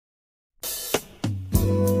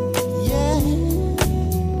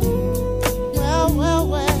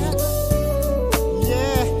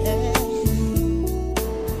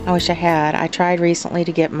I wish I had. I tried recently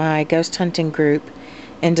to get my ghost hunting group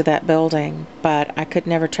into that building, but I could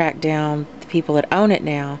never track down the people that own it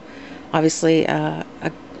now. Obviously,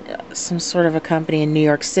 some sort of a company in New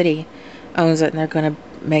York City owns it, and they're going to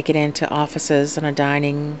make it into offices and a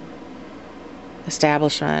dining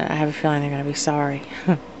establishment. I have a feeling they're going to be sorry.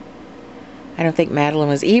 I don't think Madeline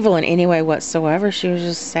was evil in any way whatsoever. She was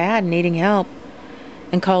just sad, needing help,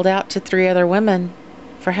 and called out to 3 other women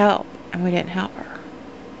for help, and we didn't help her.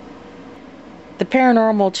 The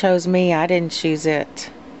paranormal chose me. I didn't choose it.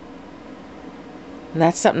 And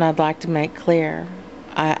that's something I'd like to make clear.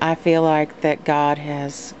 I feel like that God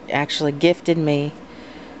has actually gifted me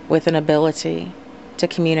with an ability to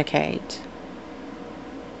communicate,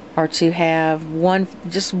 or to have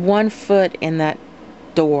just one foot in that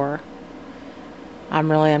door. I'm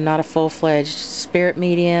not a full-fledged spirit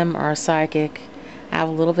medium or a psychic. I have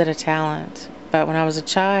a little bit of talent. But when I was a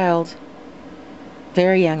child,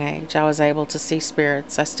 very young age, I was able to see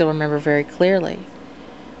spirits. I still remember very clearly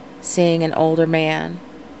seeing an older man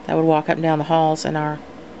that would walk up and down the halls in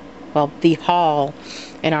the hall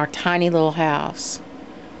in our tiny little house.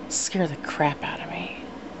 Scare the crap out of me.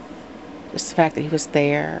 Just the fact that he was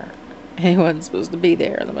there. He wasn't supposed to be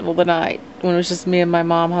there in the middle of the night when it was just me and my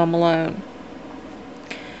mom home alone.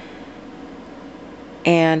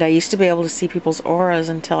 And I used to be able to see people's auras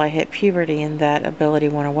until I hit puberty, and that ability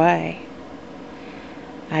went away.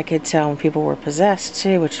 I could tell when people were possessed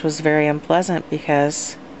too, which was very unpleasant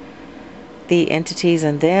because the entities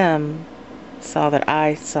in them saw that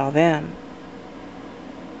I saw them.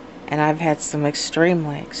 And I've had some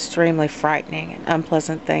extremely, extremely frightening and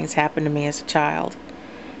unpleasant things happen to me as a child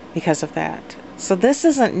because of that. So this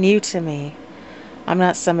isn't new to me. I'm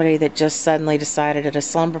not somebody that just suddenly decided at a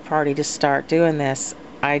slumber party to start doing this.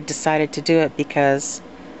 I decided to do it because,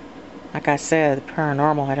 like I said, the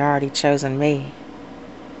paranormal had already chosen me.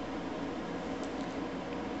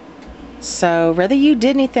 So, whether you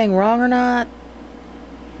did anything wrong or not,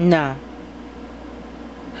 no.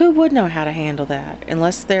 Who would know how to handle that?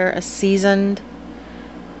 Unless they're a seasoned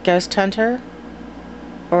ghost hunter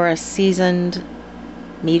or a seasoned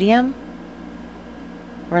medium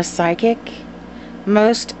or a psychic.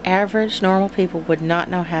 Most average, normal people would not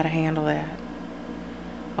know how to handle that.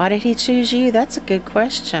 Why did he choose you? That's a good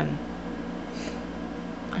question.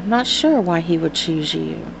 I'm not sure why he would choose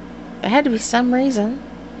you. There had to be some reason.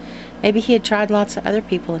 Maybe he had tried lots of other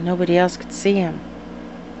people and nobody else could see him.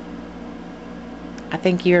 I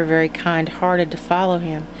think you're very kind-hearted to follow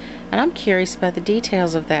him, and I'm curious about the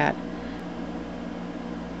details of that.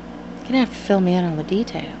 You're going to have to fill me in on the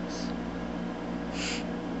details.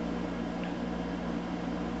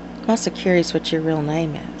 I'm also curious what your real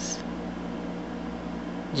name is.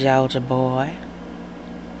 Georgia boy.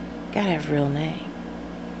 Gotta have a real name.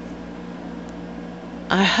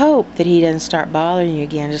 I hope that he doesn't start bothering you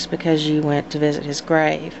again just because you went to visit his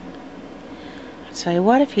grave. I tell you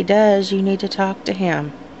what, if he does, you need to talk to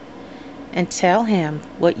him and tell him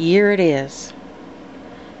what year it is.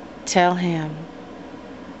 Tell him,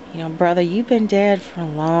 brother, you've been dead for a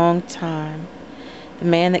long time. The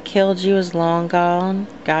man that killed you is long gone.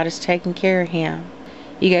 God is taking care of him.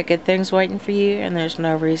 You got good things waiting for you, and there's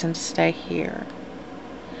no reason to stay here.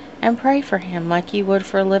 And pray for him like you would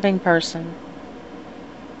for a living person.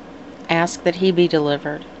 Ask that he be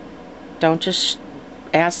delivered. Don't just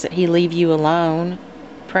ask that he leave you alone.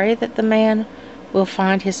 Pray that the man will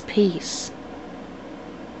find his peace.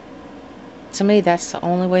 To me, that's the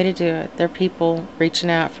only way to do it. There are people reaching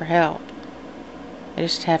out for help. They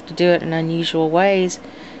just have to do it in unusual ways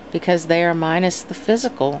because they are minus the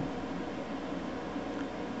physical.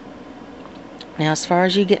 Now, as far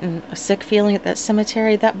as you getting a sick feeling at that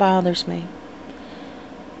cemetery, that bothers me.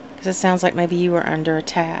 Because it sounds like maybe you were under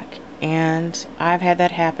attack. And I've had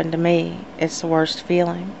that happen to me. It's the worst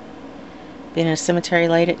feeling. Being in a cemetery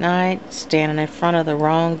late at night, standing in front of the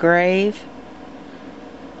wrong grave.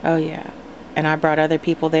 Oh yeah. And I brought other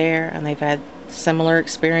people there, and they've had similar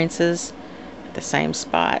experiences at the same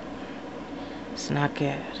spot. It's not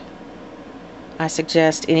good. I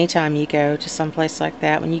suggest anytime you go to someplace like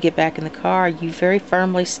that, when you get back in the car, you very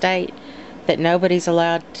firmly state that nobody's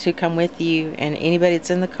allowed to come with you, and anybody that's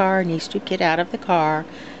in the car needs to get out of the car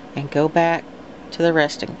and go back to the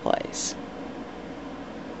resting place.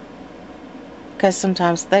 Because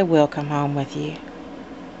sometimes they will come home with you.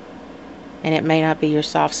 And it may not be your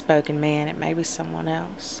soft-spoken man, it may be someone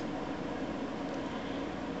else.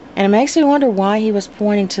 And it makes me wonder why he was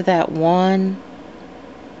pointing to that one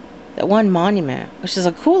monument, which is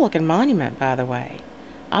a cool looking monument, by the way.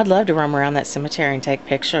 I'd love to roam around that cemetery and take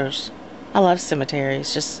pictures. I love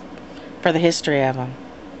cemeteries, just for the history of them.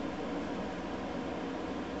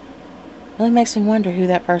 Really makes me wonder who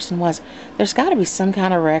that person was. There's got to be some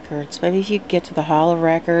kind of records. Maybe if you get to the Hall of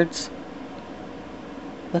Records,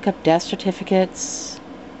 look up death certificates,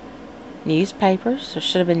 newspapers. There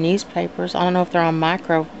should have been newspapers. I don't know if they're on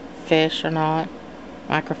microfiche or not.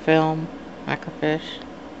 Microfilm, microfiche.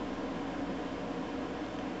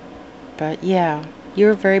 But yeah, you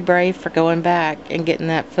were very brave for going back and getting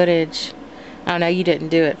that footage. I know you didn't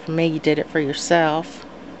do it for me, you did it for yourself.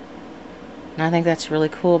 And I think that's really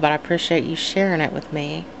cool, but I appreciate you sharing it with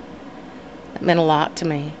me. It meant a lot to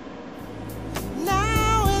me.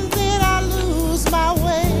 Now and then I lose my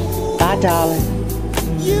way. Bye, darling.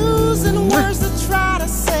 Using words to try to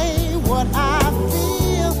say what I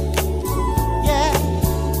feel. Yeah,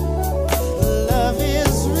 love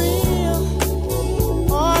is real.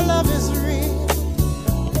 Oh, love is real.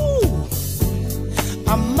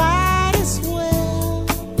 Ooh. I might